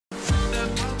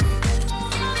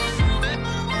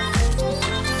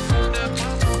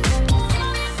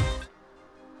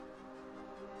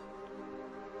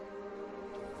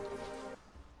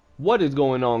What is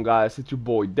going on, guys? It's your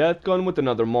boy Deathgun with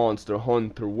another Monster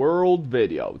Hunter World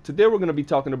video. Today we're going to be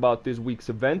talking about this week's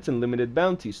events and limited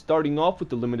bounties, starting off with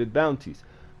the limited bounties.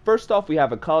 First off, we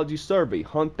have Ecology Survey,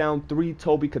 hunt down 3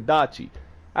 Toby Kadachi.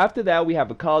 After that, we have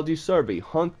Ecology Survey,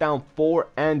 hunt down 4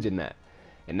 Anjanat.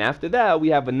 And after that, we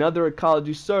have another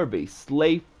Ecology Survey,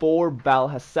 slay 4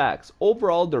 Valhasaks.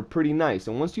 Overall, they're pretty nice,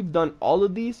 and once you've done all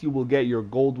of these, you will get your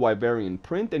gold Wyverian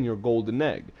print and your golden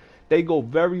egg. They go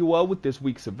very well with this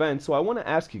week's event, so I want to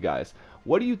ask you guys,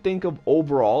 what do you think of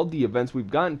overall the events we've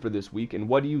gotten for this week, and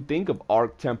what do you think of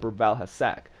Arc Temper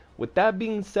Valhasak? With that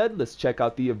being said, let's check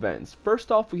out the events. First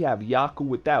off, we have Yaku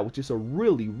with that, which is a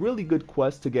really good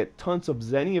quest to get tons of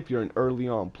Zenny if you're an early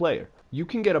on player. You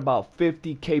can get about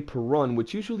 50k per run,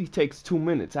 which usually takes 2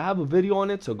 minutes. I have a video on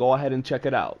it, so go ahead and check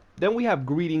it out. Then we have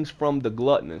Greetings from the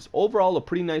Gluttonous. Overall, a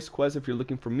pretty nice quest if you're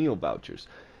looking for meal vouchers.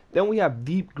 Then we have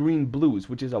Deep Green Blues,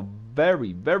 which is a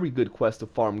very good quest to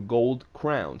farm gold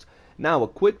crowns. Now, a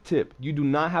quick tip, you do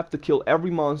not have to kill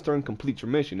every monster and complete your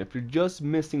mission. If you're just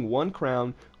missing one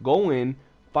crown, go in,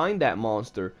 find that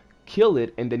monster, kill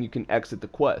it, and then you can exit the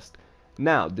quest.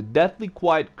 Now, the Deathly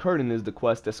Quiet Curtain is the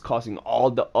quest that's causing all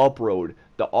the uproar.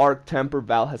 The Arc Temper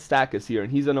Valhasak is here,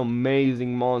 and he's an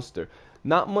amazing monster.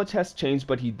 Not much has changed,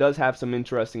 but he does have some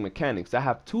interesting mechanics. I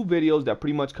have 2 videos that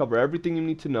pretty much cover everything you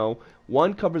need to know.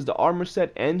 One covers the armor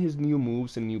set and his new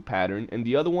moves and new pattern, and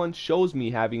the other one shows me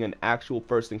having an actual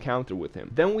first encounter with him.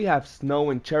 Then we have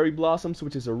Snow and Cherry Blossoms,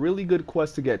 which is a really good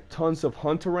quest to get tons of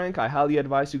hunter rank. I highly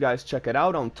advise you guys check it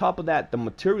out. On top of that, the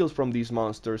materials from these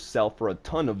monsters sell for a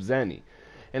ton of Zenny.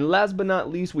 And last but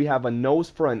not least, we have a Nose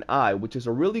for an Eye, which is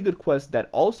a really good quest that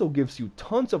also gives you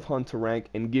tons of hunter rank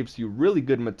and gives you really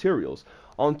good materials.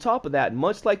 On top of that,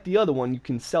 much like the other one, you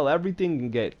can sell everything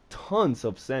and get tons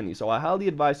of Zenny, so I highly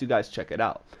advise you guys check it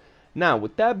out. Now,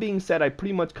 with that being said, I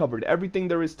pretty much covered everything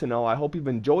there is to know. I hope you've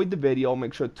enjoyed the video.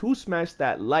 Make sure to smash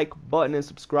that like button and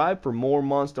subscribe for more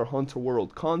Monster Hunter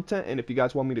World content. And if you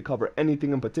guys want me to cover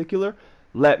anything in particular,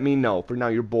 let me know. For now,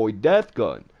 your boy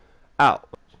Deathgun, out.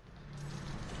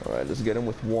 Alright, let's get him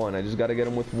with 1. I just gotta get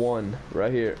him with 1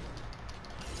 right here.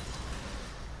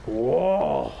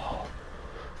 Whoa!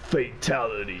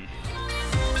 Fatality.